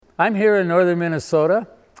I'm here in northern Minnesota,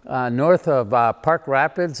 north of Park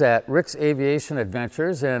Rapids at Rick's Aviation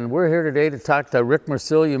Adventures, and we're here today to talk to Rick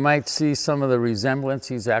Mersil. You might see some of the resemblance.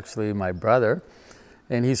 He's actually my brother,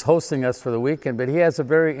 and he's hosting us for the weekend, but he has a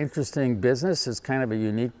very interesting business. It's kind of a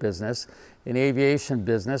unique business, an aviation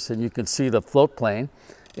business, and you can see the float plane.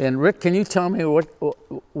 And Rick, can you tell me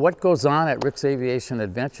what goes on at Rick's Aviation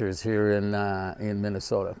Adventures here in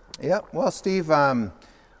Minnesota? Yeah, well, Steve,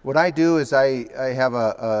 what I do is I have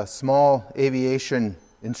a small aviation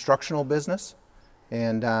instructional business,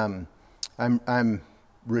 and I'm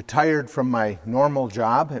retired from my normal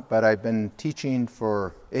job, but I've been teaching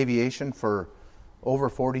for aviation for over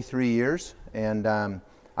 43 years, and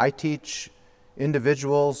I teach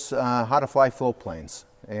individuals how to fly float planes.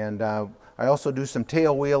 And I also do some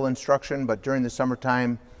tail wheel instruction, but during the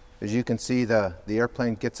summertime, as you can see, the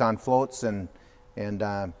airplane gets on floats, and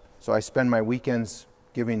so I spend my weekends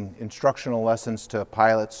giving instructional lessons to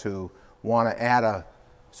pilots who want to add a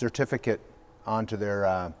certificate onto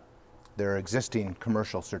their existing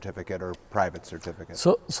commercial certificate or private certificate.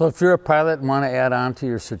 So if you're a pilot and want to add on to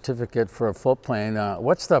your certificate for a float plane,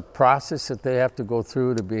 what's the process that they have to go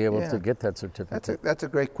through to be able to get that certificate? That's a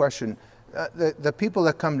great question. The people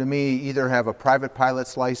that come to me either have a private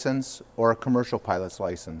pilot's license or a commercial pilot's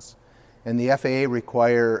license. And the FAA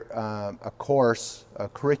require a course, a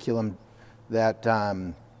curriculum that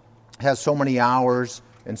has so many hours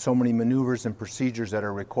and so many maneuvers and procedures that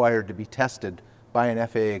are required to be tested by an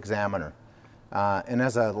FAA examiner. And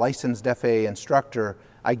as a licensed FAA instructor,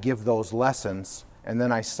 I give those lessons, and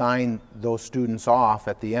then I sign those students off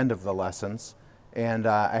at the end of the lessons. And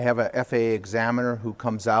I have a FAA examiner who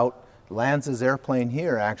comes out, lands his airplane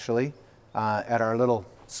here actually, at our little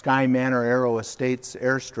Sky Manor Aero Estates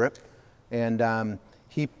airstrip, and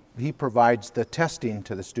he provides the testing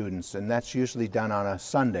to the students, and that's usually done on a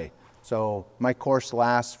Sunday. So my course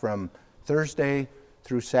lasts from Thursday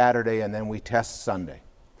through Saturday, and then we test Sunday.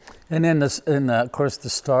 And then, of course, the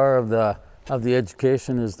star of the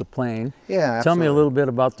education is the plane. Yeah, absolutely. Tell me a little bit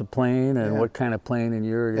about the plane and what kind of plane and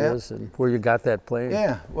year it is, and where you got that plane.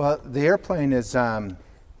 Yeah, well, the airplane is a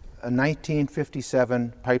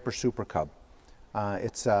 1957 Piper Super Cub.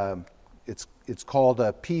 It's called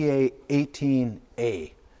a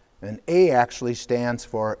PA-18A. And A actually stands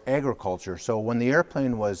for agriculture. So when the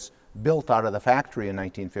airplane was built out of the factory in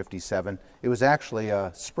 1957, it was actually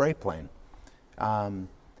a spray plane.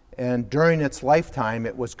 And during its lifetime,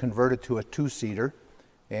 it was converted to a two-seater,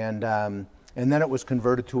 and then it was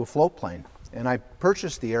converted to a float plane. And I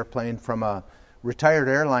purchased the airplane from a retired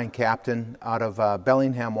airline captain out of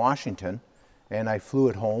Bellingham, Washington, and I flew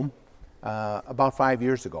it home about 5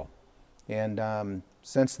 years ago. And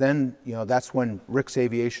since then, that's when Rick's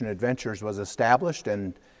Aviation Adventures was established,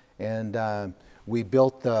 and we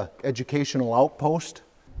built the educational outpost.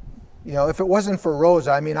 If it wasn't for Rose,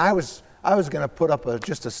 I was going to put up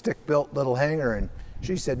just a stick-built little hangar, and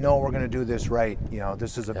she said, "No, we're going to do this right.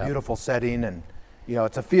 This is a beautiful setting, and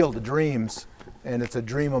it's a field of dreams, and it's a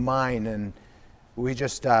dream of mine." And we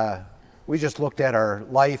just looked at our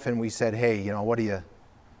life and we said, "Hey, what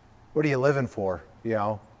are you living for?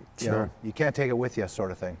 Sure. You can't take it with you,"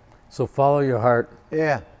 sort of thing. So follow your heart.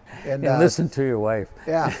 Yeah. And listen to your wife.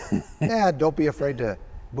 Yeah. Yeah, don't be afraid to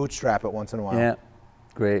bootstrap it once in a while. Yeah,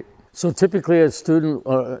 great. So typically a student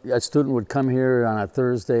would come here on a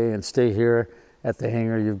Thursday and stay here at the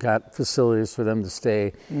hangar. You've got facilities for them to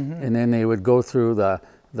stay. Mm-hmm. And then they would go through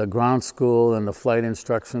the ground school and the flight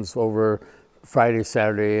instructions over Friday,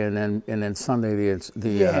 Saturday, and then Sunday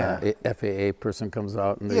the FAA person comes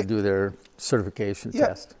out and they do their certification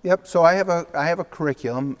test. Yep. So I have a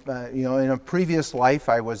curriculum. In a previous life,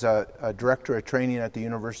 I was a director of training at the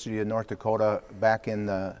University of North Dakota back in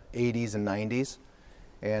the 80s and 90s,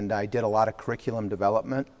 and I did a lot of curriculum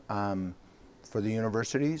development for the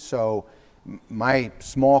university. So my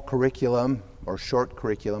small curriculum, or short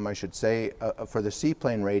curriculum, I should say, for the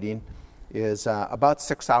seaplane rating is about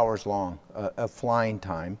 6 hours long of flying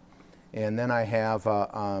time. And then I have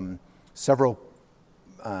several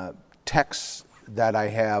texts that I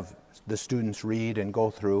have the students read and go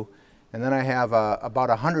through. And then I have about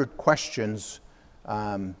 100 questions,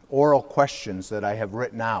 oral questions that I have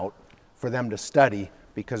written out for them to study,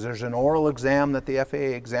 because there's an oral exam that the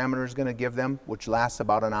FAA examiner is going to give them, which lasts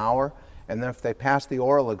about an hour. And then if they pass the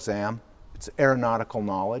oral exam, it's aeronautical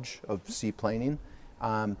knowledge of seaplaning.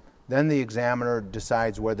 Then the examiner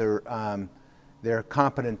decides whether they're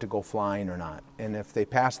competent to go flying or not. And if they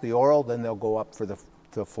pass the oral, then they'll go up for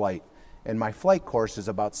the flight. And my flight course is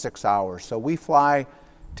about 6 hours. So we fly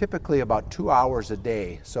typically about 2 hours a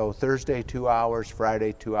day. So Thursday, 2 hours,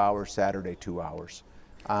 Friday, 2 hours, Saturday, 2 hours.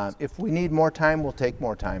 If we need more time, we'll take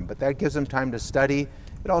more time, but that gives them time to study.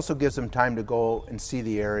 It also gives them time to go and see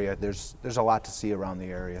the area. There's a lot to see around the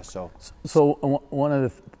area. So one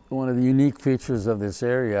of the unique features of this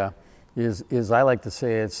area is I like to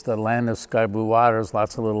say it's the land of sky blue waters,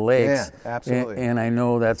 lots of little lakes. Yeah, absolutely. And I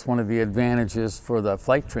know that's one of the advantages for the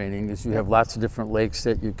flight training is you have lots of different lakes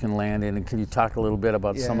that you can land in. And can you talk a little bit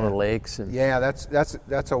about some of the lakes? Yeah,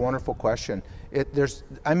 that's a wonderful question.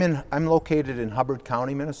 I'm located in Hubbard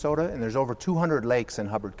County, Minnesota, and there's over 200 lakes in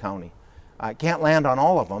Hubbard County. I can't land on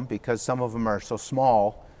all of them because some of them are so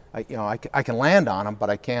small. I can land on them, but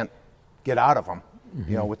I can't get out of them,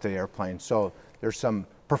 with the airplane. So there's some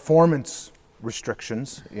performance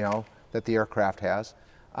restrictions, that the aircraft has.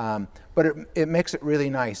 But it makes it really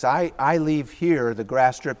nice. I leave here, the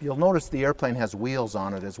grass strip. You'll notice the airplane has wheels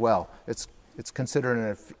on it as well. It's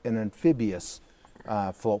considered an amphibious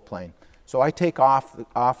float plane. So I take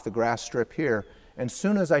off the grass strip here, and as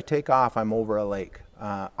soon as I take off, I'm over a lake.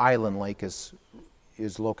 Island Lake is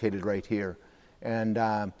located right here. And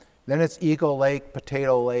then it's Eagle Lake,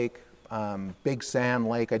 Potato Lake, Big Sand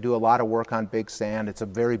Lake. I do a lot of work on Big Sand. It's a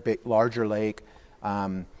very larger lake.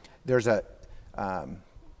 There's a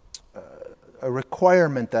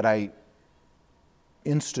requirement that I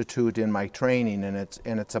institute in my training,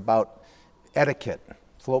 and it's about etiquette,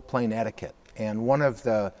 float plane etiquette. And one of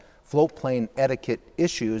the float plane etiquette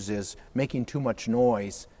issues is making too much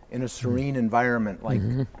noise in a serene environment like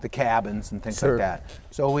the cabins and things like that.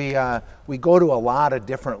 So we go to a lot of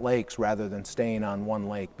different lakes rather than staying on one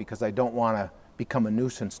lake because I don't want to become a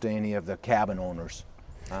nuisance to any of the cabin owners.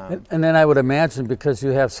 And then I would imagine because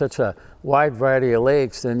you have such a wide variety of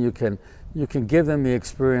lakes, then you can give them the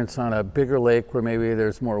experience on a bigger lake where maybe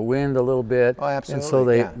there's more wind a little bit. Oh,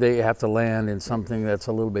 absolutely. And so they have to land in something that's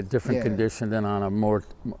a little bit different condition than on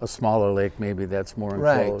a smaller lake, maybe that's more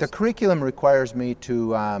enclosed. Right. The curriculum requires me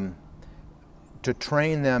to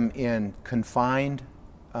train them in confined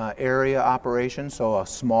area operations, so a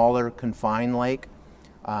smaller confined lake.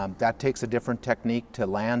 That takes a different technique to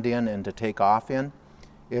land in and to take off in.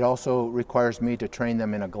 It also requires me to train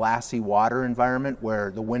them in a glassy water environment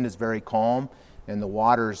where the wind is very calm and the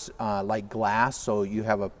water's like glass, so you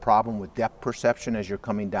have a problem with depth perception as you're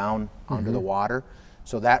coming down onto the water.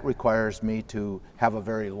 So that requires me to have a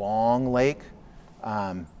very long lake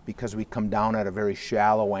because we come down at a very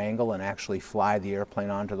shallow angle and actually fly the airplane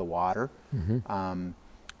onto the water. And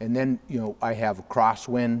then, I have a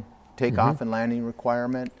crosswind takeoff and landing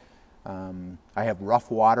requirement. I have rough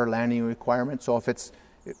water landing requirement. So if it's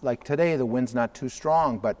like today, the wind's not too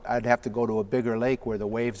strong, but I'd have to go to a bigger lake where the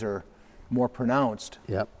waves are more pronounced,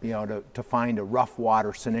 to find a rough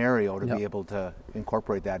water scenario to be able to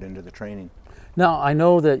incorporate that into the training. Now, I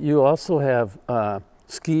know that you also have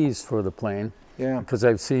skis for the plane. Yeah. Because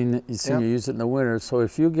I've seen you use it in the winter. So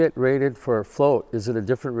if you get rated for a float, is it a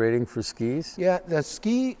different rating for skis? Yeah, the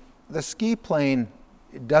ski plane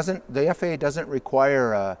the FAA doesn't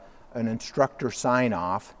require an instructor sign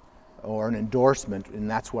off or an endorsement, and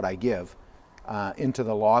that's what I give into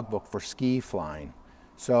the logbook for ski flying.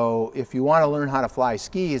 So if you want to learn how to fly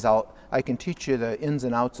skis, I can teach you the ins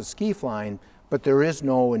and outs of ski flying, but there is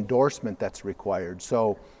no endorsement that's required.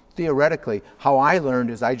 So theoretically, how I learned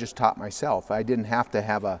is I just taught myself. I didn't have to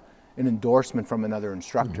have an endorsement from another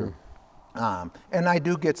instructor. And I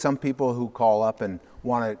do get some people who call up and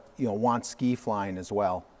want ski flying as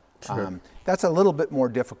well. That's a little bit more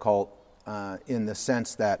difficult in the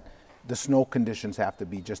sense that the snow conditions have to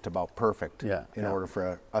be just about perfect in order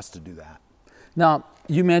for us to do that. Now,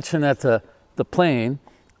 you mentioned that the plane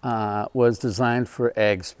was designed for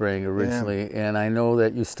ag spraying originally, and I know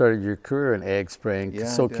that you started your career in ag spraying.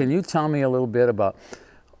 So can you tell me a little bit about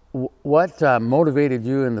what motivated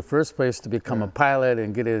you in the first place to become a pilot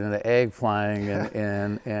and get into ag flying,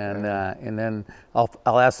 and then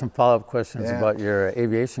I'll ask some follow-up questions about your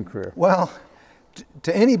aviation career. Well,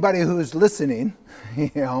 to anybody who's listening,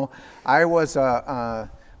 I was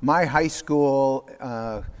my high school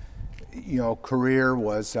career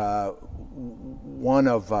was one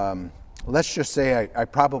of let's just say I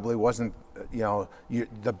probably wasn't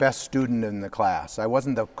the best student in the class. I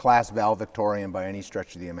wasn't the class valedictorian by any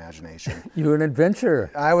stretch of the imagination. You were an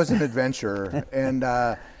adventurer. I was an adventurer, and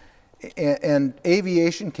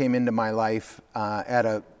aviation came into my life at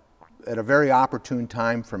a very opportune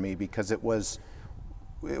time for me because it was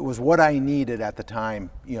what I needed at the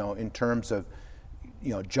time, in terms of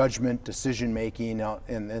judgment, decision making,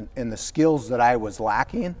 and the skills that I was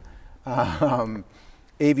lacking.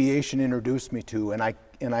 Aviation introduced me to, and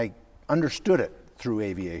I understood it through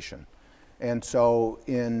aviation. And so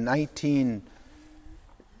in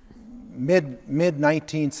mid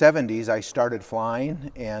 1970s, I started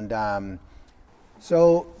flying, and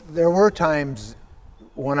so there were times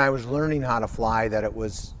when I was learning how to fly that it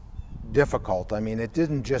was difficult. I mean, it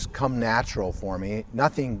didn't just come natural for me.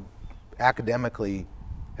 Nothing academically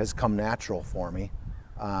has come natural for me.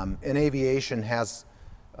 And aviation has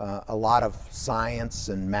a lot of science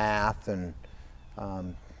and math, and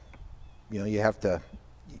you have to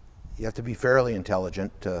be fairly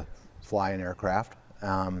intelligent to fly an aircraft.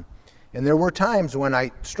 And there were times when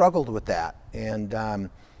I struggled with that. And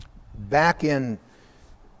back in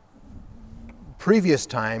previous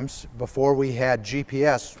times, before we had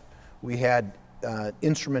GPS, we had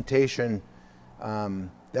instrumentation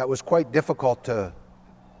that was quite difficult to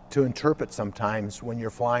interpret sometimes when you're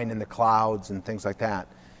flying in the clouds and things like that.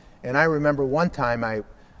 And I remember one time I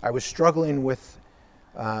was struggling with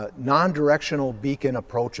non-directional beacon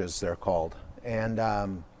approaches, they're called. And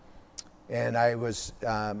I was,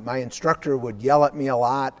 my instructor would yell at me a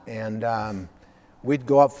lot, and we'd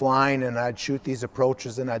go up flying, and I'd shoot these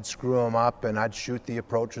approaches and I'd screw them up, and I'd shoot the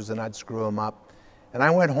approaches and I'd screw them up. And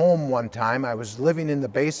I went home one time. I was living in the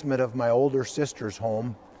basement of my older sister's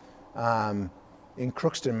home in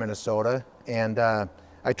Crookston, Minnesota, and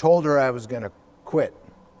I told her I was going to quit.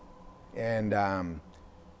 And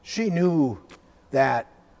she knew that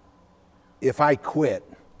if I quit,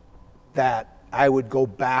 that I would go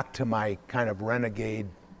back to my kind of renegade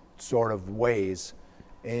sort of ways.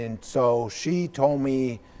 And so she told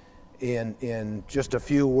me in just a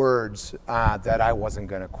few words that I wasn't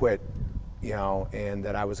going to quit, and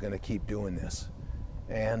that I was going to keep doing this.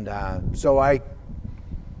 And so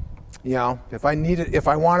if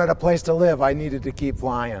I wanted a place to live, I needed to keep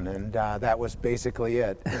flying, and that was basically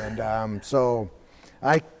it. And so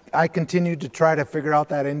I continued to try to figure out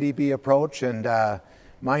that NDB approach, and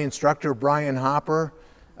my instructor, Brian Hopper,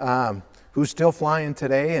 who's still flying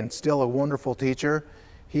today and still a wonderful teacher,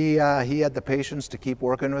 he had the patience to keep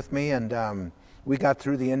working with me, and we got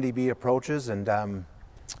through the NDB approaches, and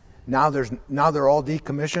now they're all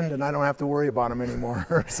decommissioned, and I don't have to worry about them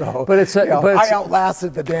anymore. So, I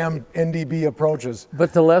outlasted the damn NDB approaches.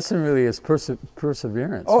 But the lesson really is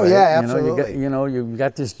perseverance. Oh, right? yeah, absolutely. You've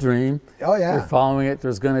got this dream. Oh, yeah. You're following it.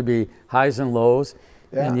 There's going to be highs and lows,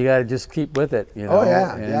 and you got to just keep with it. Oh,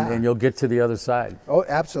 yeah, and you'll get to the other side. Oh,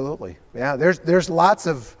 absolutely. Yeah, there's lots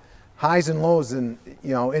of highs and lows in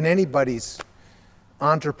anybody's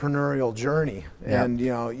entrepreneurial journey, and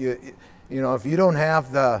if you don't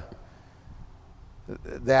have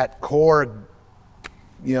that core,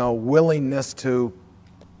 willingness to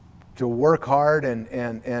work hard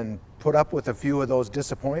and put up with a few of those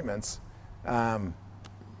disappointments,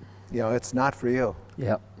 it's not for you.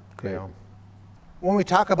 Yeah, great. When we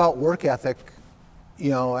talk about work ethic,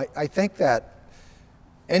 I think that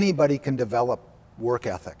anybody can develop work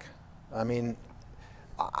ethic. I mean,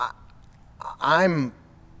 I'm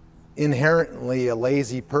inherently a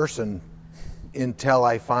lazy person until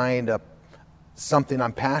I find something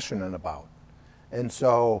I'm passionate about. And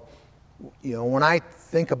so, when I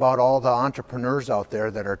think about all the entrepreneurs out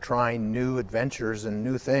there that are trying new adventures and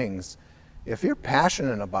new things, if you're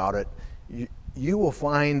passionate about it, you will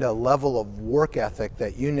find a level of work ethic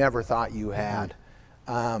that you never thought you had.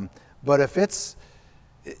 But if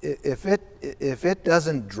it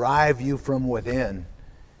doesn't drive you from within,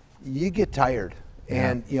 you get tired.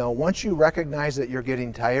 Yeah. And once you recognize that you're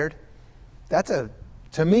getting tired,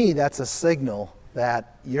 to me, that's a signal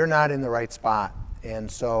that you're not in the right spot. And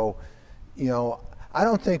so, I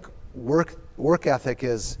don't think work ethic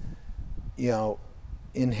is,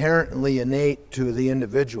 inherently innate to the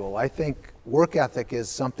individual. I think work ethic is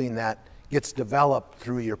something that gets developed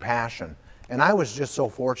through your passion. And I was just so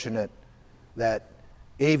fortunate that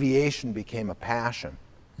aviation became a passion.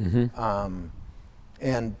 Mm-hmm.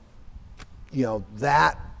 And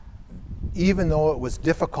that, even though it was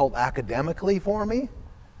difficult academically for me,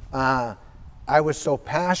 I was so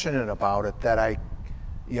passionate about it that I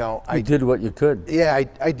did what you could. Yeah,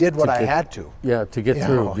 I did what I had to. Yeah, to get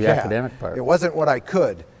through the academic part. It wasn't what I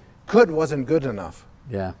could. Could wasn't good enough.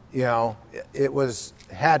 Yeah. It was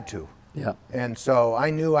had to. Yeah. And so I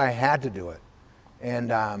knew I had to do it.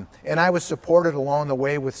 And I was supported along the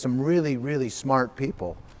way with some really, really smart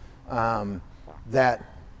people that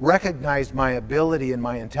recognized my ability and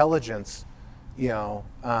my intelligence,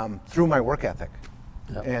 through my work ethic.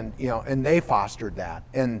 Yep. And they fostered that,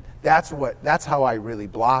 and that's how I really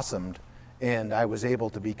blossomed, and I was able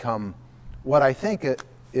to become what I think it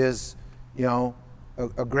is,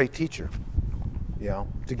 a great teacher,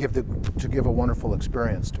 to give a wonderful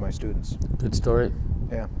experience to my students. Good story.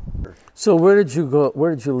 Yeah. So where did you go?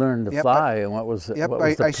 Where did you learn to Yep, fly, and what was it? Yep, what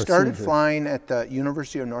was the I started procedure? flying at the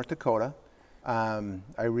University of North Dakota.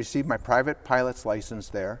 I received my private pilot's license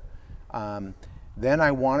there. Then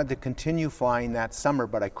I wanted to continue flying that summer,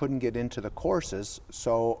 but I couldn't get into the courses,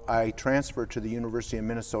 so I transferred to the University of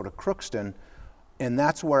Minnesota Crookston, and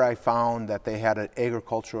that's where I found that they had an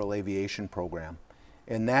agricultural aviation program.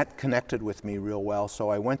 And that connected with me real well, so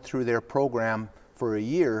I went through their program for a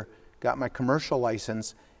year, got my commercial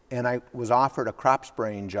license, and I was offered a crop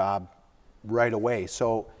spraying job right away.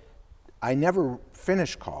 So I never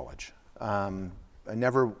finished college. I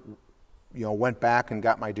never went back and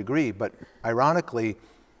got my degree, but ironically,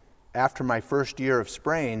 after my first year of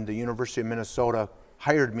spraying, the University of Minnesota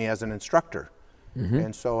hired me as an instructor.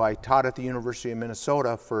 And so I taught at the University of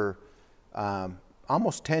Minnesota for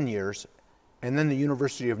almost 10 years, and then the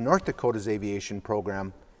University of North Dakota's aviation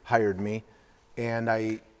program hired me, and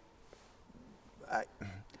I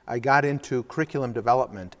got into curriculum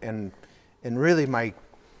development, and really my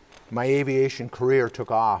aviation career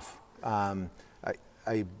took off.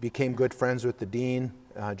 I became good friends with the dean,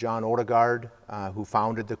 John Odegaard, who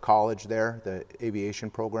founded the college there, the aviation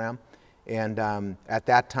program. And at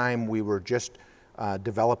that time, we were just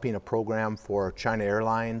developing a program for China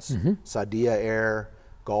Airlines, Saudia Air,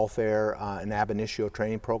 Gulf Air, an ab initio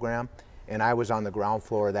training program. And I was on the ground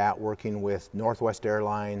floor of that, working with Northwest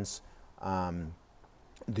Airlines,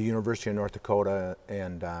 the University of North Dakota,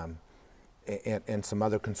 and some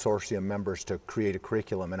other consortium members to create a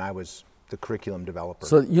curriculum, and I was the curriculum developer.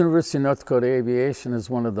 So University of North Dakota Aviation is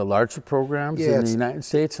one of the larger programs in the United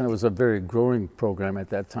States, and it was a very growing program at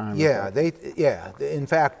that time. Yeah, in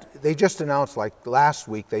fact, they just announced, like last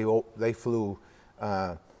week, they flew,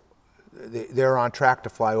 they're on track to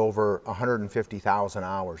fly over 150,000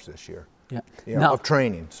 hours this year. Yeah. Of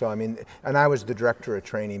training. So I mean, and I was the director of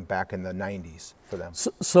training back in the 90s for them.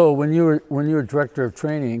 So when you were director of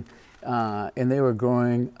training, and they were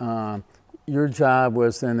growing, your job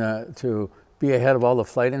was then to be ahead of all the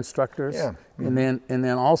flight instructors. Yeah. And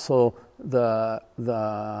then also the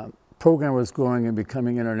program was growing and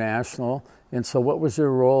becoming international. And so what was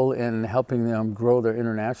your role in helping them grow their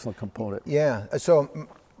international component? Yeah. So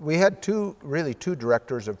we had two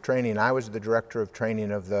directors of training. I was the director of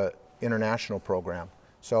training of the international program.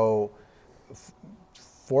 So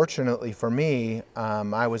fortunately for me,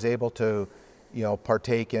 I was able to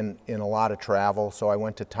partake in a lot of travel. So I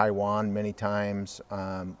went to Taiwan many times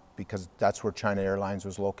because that's where China Airlines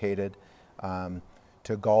was located,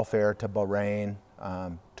 to Gulf Air, to Bahrain,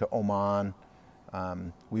 to Oman.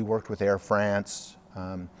 We worked with Air France.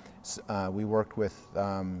 We worked with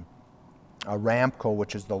Aramco,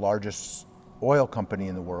 which is the largest oil company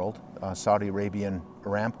in the world, Saudi Arabian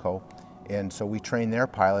Aramco. And so we trained their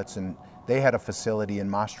pilots, and they had a facility in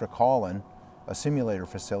Maastricht, Holland, a simulator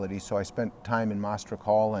facility. So I spent time in Maastricht,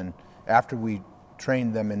 Holland. After we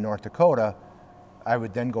trained them in North Dakota, I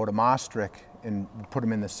would then go to Maastricht and put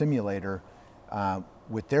them in the simulator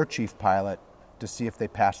with their chief pilot to see if they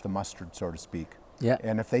passed the mustard, so to speak. Yeah.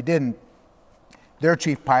 And if they didn't, their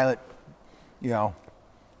chief pilot,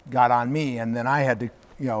 got on me, and then I had to,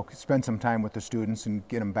 spend some time with the students and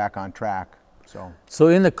get them back on track. So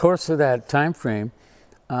in the course of that time frame,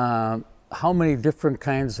 how many different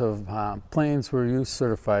kinds of planes were you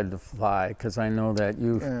certified to fly? Because I know that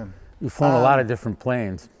you've flown a lot of different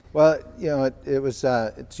planes. Well, it was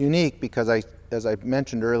it's unique because as I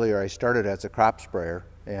mentioned earlier, I started as a crop sprayer,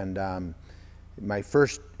 and my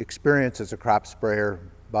first experience as a crop sprayer,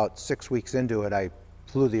 about 6 weeks into it, I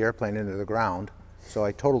flew the airplane into the ground. So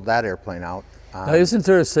I totaled that airplane out. Now, isn't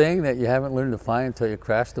there a saying that you haven't learned to fly until you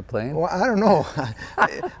crash the plane? Well, I don't know.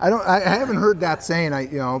 I haven't heard that saying.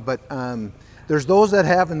 But there's those that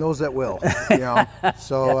have and those that will.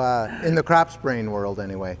 So in the crop spraying world,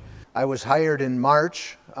 anyway. I was hired in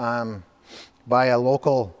March by a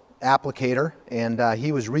local applicator, and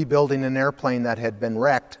he was rebuilding an airplane that had been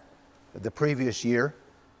wrecked the previous year,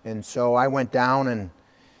 and so I went down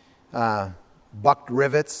and bucked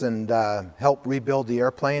rivets and helped rebuild the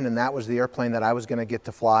airplane, and that was the airplane that I was going to get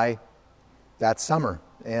to fly that summer.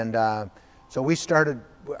 And so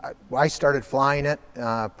I started flying it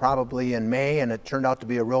probably in May, and it turned out to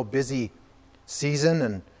be a real busy season,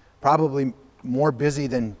 and probably more busy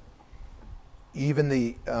than even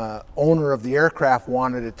the owner of the aircraft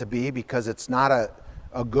wanted it to be, because it's not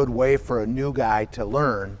a good way for a new guy to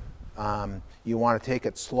learn. You want to take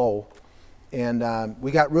it slow. And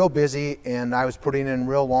we got real busy, and I was putting in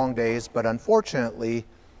real long days, but unfortunately...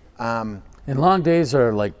 and long days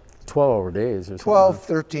are like 12-hour days or something. 12,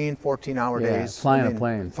 13, 14-hour days. Flying a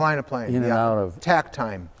plane. Flying a plane, In and out of... TAC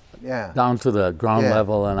time. Yeah. down to the ground Yeah.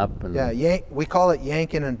 level and up. And Yeah, we call it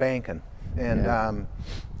yanking and banking, and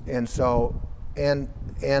and so and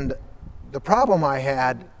the problem I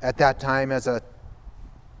had at that time as a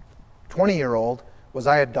 20-year-old was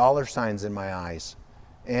I had dollar signs in my eyes,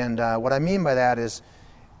 and what I mean by that is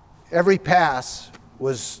every pass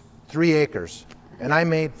was 3 acres, and I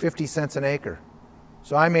made 50 cents an acre,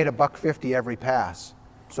 so I made $1.50 every pass,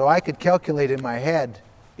 so I could calculate in my head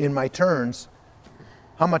in my turns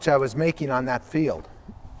how much I was making on that field.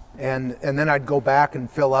 And then I'd go back and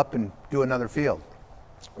fill up and do another field.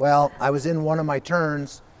 Well, I was in one of my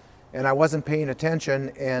turns and I wasn't paying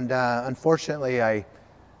attention, and unfortunately I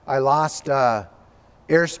lost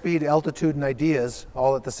airspeed, altitude, and ideas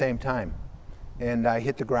all at the same time. And I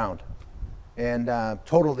hit the ground and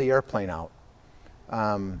totaled the airplane out.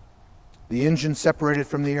 The engine separated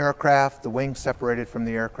from the aircraft, the wings separated from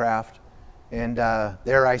the aircraft, and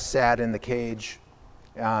there I sat in the cage,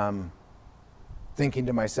 thinking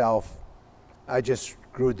to myself, I just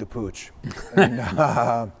screwed the pooch.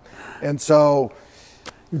 And so...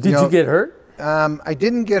 Did you get hurt? I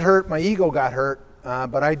didn't get hurt. My ego got hurt,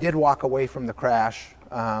 but I did walk away from the crash.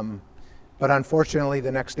 But unfortunately,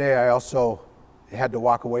 the next day I also had to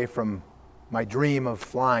walk away from my dream of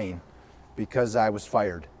flying because I was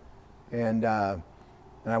fired. And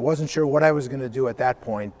I wasn't sure what I was going to do at that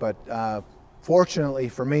point, but fortunately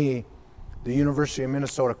for me, the University of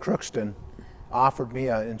Minnesota Crookston offered me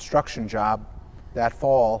an instruction job that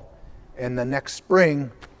fall, and the next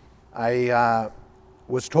spring I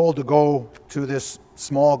was told to go to this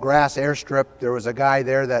small grass airstrip. There was a guy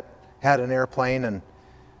there that had an airplane, and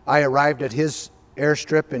I arrived at his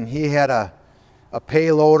airstrip, and he had a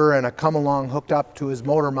payloader and a come-along hooked up to his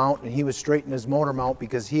motor mount, and he was straightening his motor mount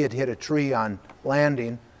because he had hit a tree on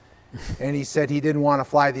landing. And he said he didn't want to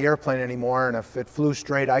fly the airplane anymore, and if it flew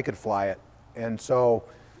straight, I could fly it. And so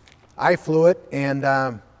I flew it, and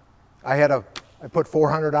I put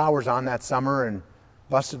 400 hours on that summer and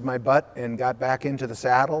busted my butt and got back into the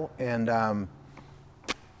saddle, and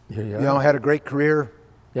had a great career.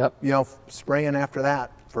 Yep. Spraying after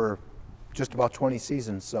that for just about 20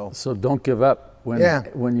 seasons. So don't give up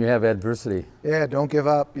when you have adversity. Yeah, don't give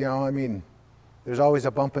up. There's always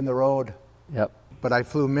a bump in the road. Yep. But I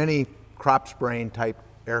flew many crop spraying type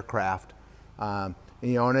aircraft, and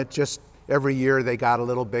it just every year they got a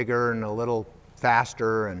little bigger and a little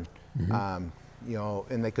faster, and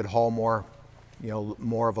and they could haul more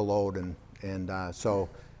of a load, and so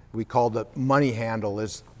we called the money handle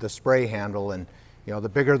is the spray handle, and the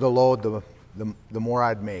bigger the load, the more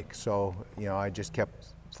I'd make. So I just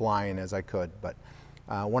kept flying as I could. But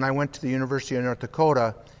when I went to the University of North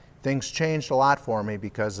Dakota, things changed a lot for me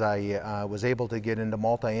because I was able to get into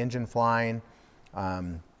multi-engine flying,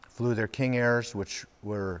 flew their King Airs, which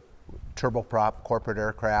were turboprop corporate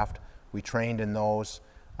aircraft. We trained in those.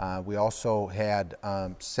 We also had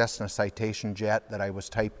Cessna Citation jet that I was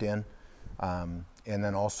typed in, and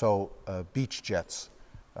then also Beech jets,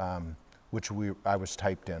 which I was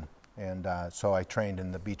typed in. And so I trained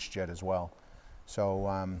in the Beech jet as well.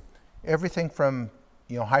 So everything from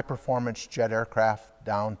high performance jet aircraft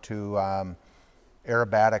down to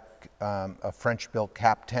aerobatic, a French-built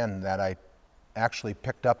CAP-10 that I actually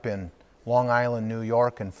picked up in Long Island, New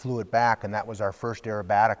York, and flew it back, and that was our first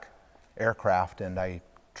aerobatic aircraft, and I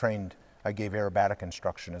gave aerobatic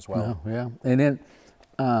instruction as well. Yeah. And then,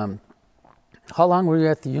 how long were you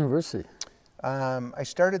at the university? I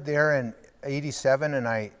started there in '87, and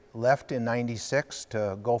I left in '96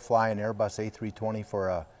 to go fly an Airbus A320 for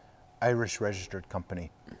a Irish registered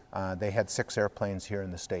company. They had 6 airplanes here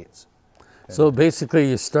in the States. So basically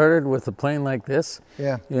you started with a plane like this,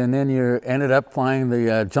 yeah, and then you ended up flying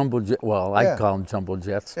the jumbo jet, well, I call them jumbo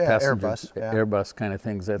jets, Airbus, Airbus kind of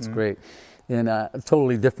things. That's great. And a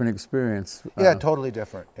totally different experience. Yeah, totally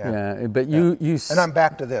different. Yeah, but you and I'm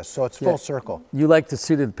back to this, so it's full circle. You like the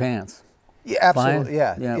seat of the pants. Yeah, absolutely.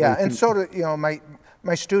 Flying? Yeah. And so do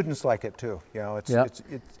my students like it too. It's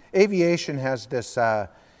aviation has this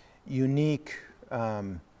unique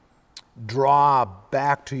draw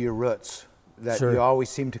back to your roots that you always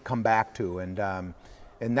seem to come back to, and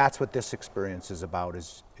that's what this experience is about,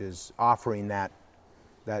 is offering that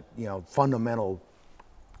fundamental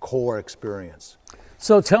core experience.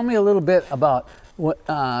 So tell me a little bit about what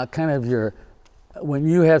kind of when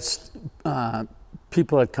you have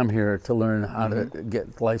people that come here to learn how to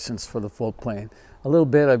get licensed for the full plane, a little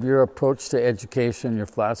bit of your approach to education, your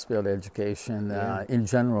philosophy of education in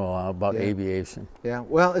general about aviation. Yeah,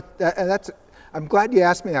 well, I'm glad you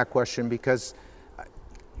asked me that question, because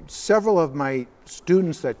several of my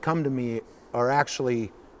students that come to me are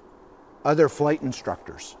actually other flight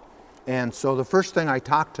instructors. And so the first thing I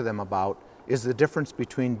talk to them about is the difference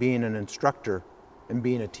between being an instructor and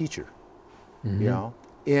being a teacher. You know,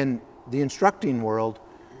 in the instructing world,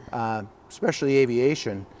 especially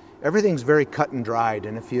aviation, everything's very cut and dried.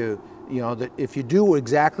 And if if you do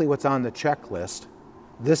exactly what's on the checklist,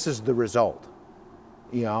 this is the result.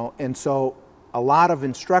 You know, and so a lot of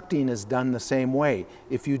instructing is done the same way.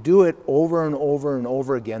 If you do it over and over and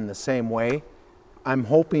over again the same way, I'm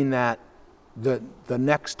hoping that the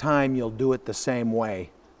next time you'll do it the same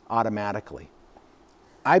way automatically.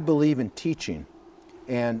 I believe in teaching,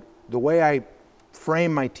 and the way I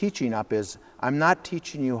frame my teaching up is I'm not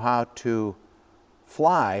teaching you how to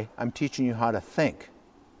fly, I'm teaching you how to think,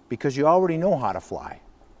 because you already know how to fly.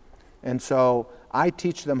 And so I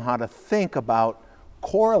teach them how to think about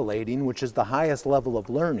correlating, which is the highest level of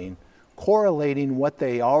learning, correlating what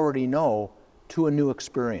they already know to a new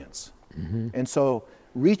experience. And so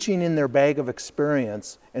reaching in their bag of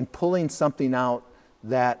experience and pulling something out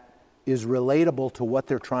that is relatable to what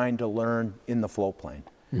they're trying to learn in the float plane.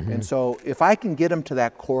 And so if I can get them to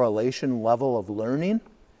that correlation level of learning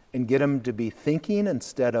and get them to be thinking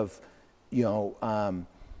instead of,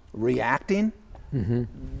 reacting,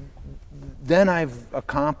 then I've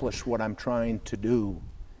accomplished what I'm trying to do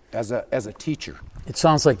as a teacher. It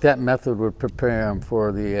sounds like that method would prepare them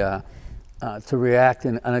for the to react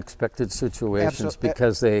in unexpected situations,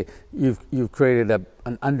 because you've created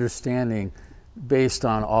an understanding based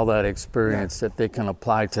on all that experience that they can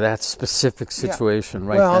apply to that specific situation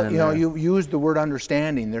right then and there. Well, you use the word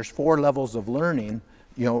understanding. There's 4 levels of learning,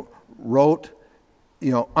 rote,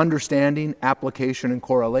 understanding, application, and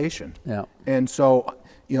correlation. Yeah. And so,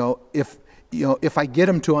 if I get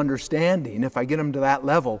them to understanding, if I get them to that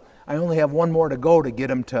level, I only have one more to go to get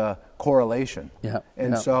them to correlation. Yeah.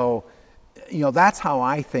 And so, that's how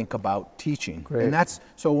I think about teaching. Great. And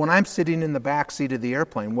so when I'm sitting in the back seat of the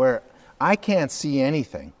airplane where I can't see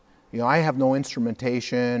anything, I have no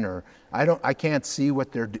instrumentation, or I can't see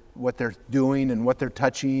what they're doing and what they're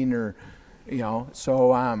touching, or,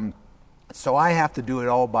 so I have to do it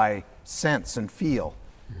all by sense and feel.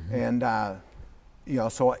 And,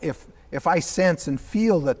 so if I sense and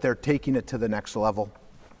feel that they're taking it to the next level,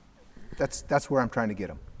 that's where I'm trying to get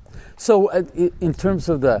them. So in terms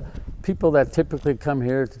of the people that typically come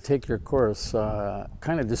here to take your course,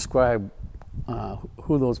 kind of describe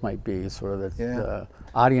who those might be, sort of the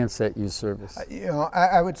audience that you service.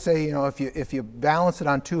 I would say, if you balance it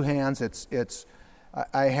on 2 hands,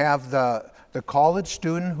 I have the college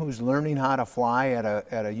student who's learning how to fly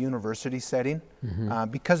at a university setting.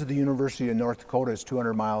 Because of the University of North Dakota is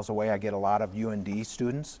 200 miles away, I get a lot of UND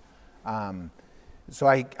students. So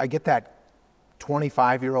I get that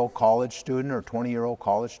 25-year-old college student or 20-year-old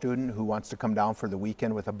college student who wants to come down for the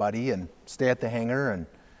weekend with a buddy and stay at the hangar and,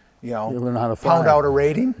 learn how to fly. Pound out a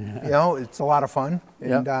rating. It's a lot of fun.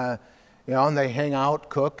 And, and they hang out,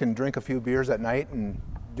 cook, and drink a few beers at night and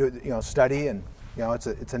do, study, and,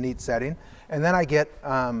 it's a neat setting. And then I get,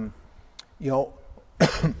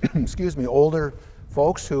 excuse me, older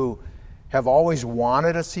folks who have always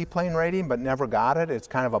wanted a seaplane rating but never got it. It's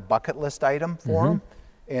kind of a bucket list item for them.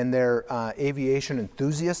 And they're aviation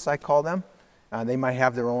enthusiasts, I call them. They might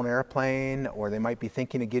have their own airplane, or they might be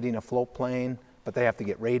thinking of getting a float plane, but they have to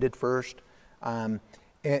get rated first. And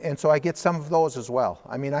so I get some of those as well.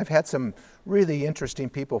 I mean, I've had some really interesting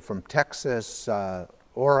people from Texas,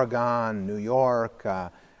 Oregon, New York,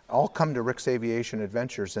 all come to Rick's Aviation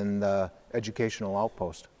Adventures in the educational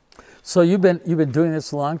outpost. So you've been doing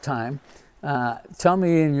this a long time. Tell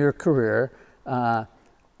me, in your career,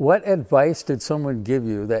 what advice did someone give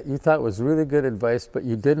you that you thought was really good advice, but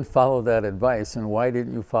you didn't follow that advice, and why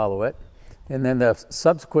didn't you follow it? And then the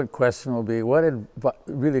subsequent question will be, what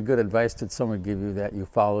really good advice did someone give you that you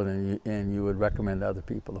followed and you would recommend other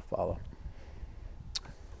people to follow?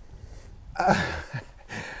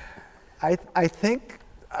 I think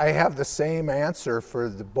I have the same answer for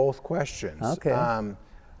both questions. Okay.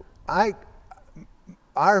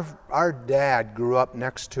 Our dad grew up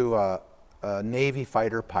next to a Navy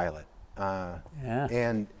fighter pilot.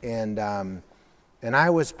 And I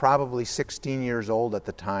was probably 16 years old at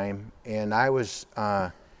the time, and I was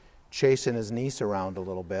chasing his niece around a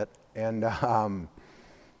little bit, and I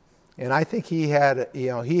think he had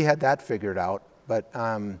that figured out, but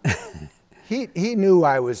he knew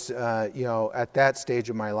I was at that stage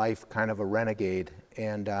of my life kind of a renegade,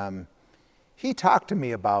 and he talked to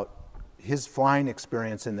me about his flying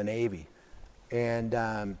experience in the Navy,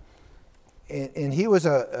 and he was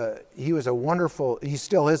a wonderful, he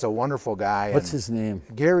still is a wonderful guy. What's his name?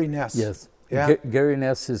 Gary Ness. Yes. Yeah. Gary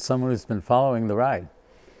Ness is someone who's been following the ride.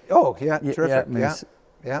 Oh, yeah, terrific.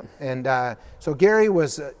 yeah. And so Gary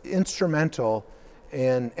was instrumental,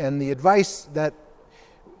 and the advice that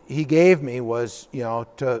he gave me was,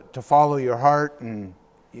 to follow your heart, and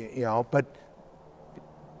but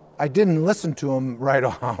I didn't listen to him right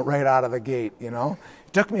out of the gate. It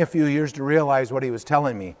took me a few years to realize what he was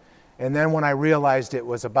telling me, and then when I realized it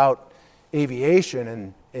was about aviation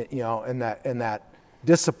and and that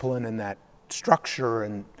discipline and that structure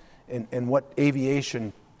and what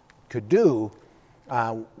aviation could do,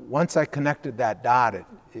 once I connected that dot,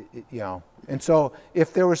 and so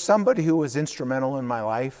if there was somebody who was instrumental in my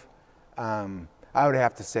life, I would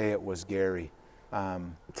have to say it was Gary.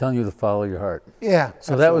 Telling you to follow your heart. Yeah.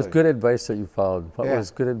 So that was good advice that you followed. What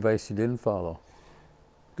was good advice you didn't follow?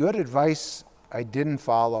 Good advice I didn't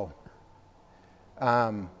follow.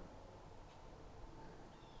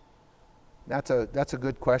 That's a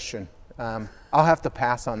good question. I'll have to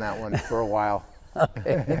pass on that one for a while.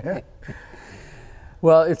 Okay.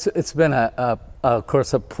 Well, it's been of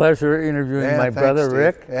course a pleasure interviewing my brother Steve.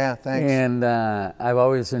 Rick. Yeah, thanks. And I've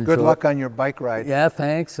always enjoyed. Good luck on your bike ride. Yeah,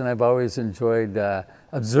 thanks. And I've always enjoyed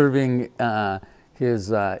observing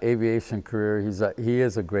his aviation career. He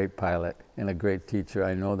is a great pilot and a great teacher.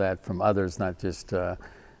 I know that from others, not just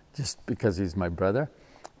because he's my brother.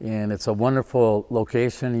 And it's a wonderful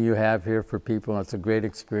location you have here for people. And it's a great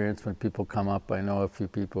experience when people come up. I know a few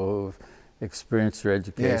people who've experienced your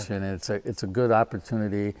education, and it's a good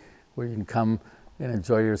opportunity where you can come and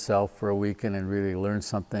enjoy yourself for a weekend and really learn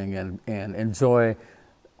something and enjoy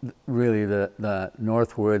really the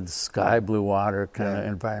Northwoods sky blue water kind of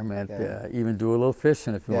environment. Even do a little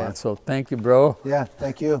fishing if you want. So thank you, bro. Yeah,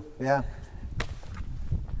 thank you. Yeah.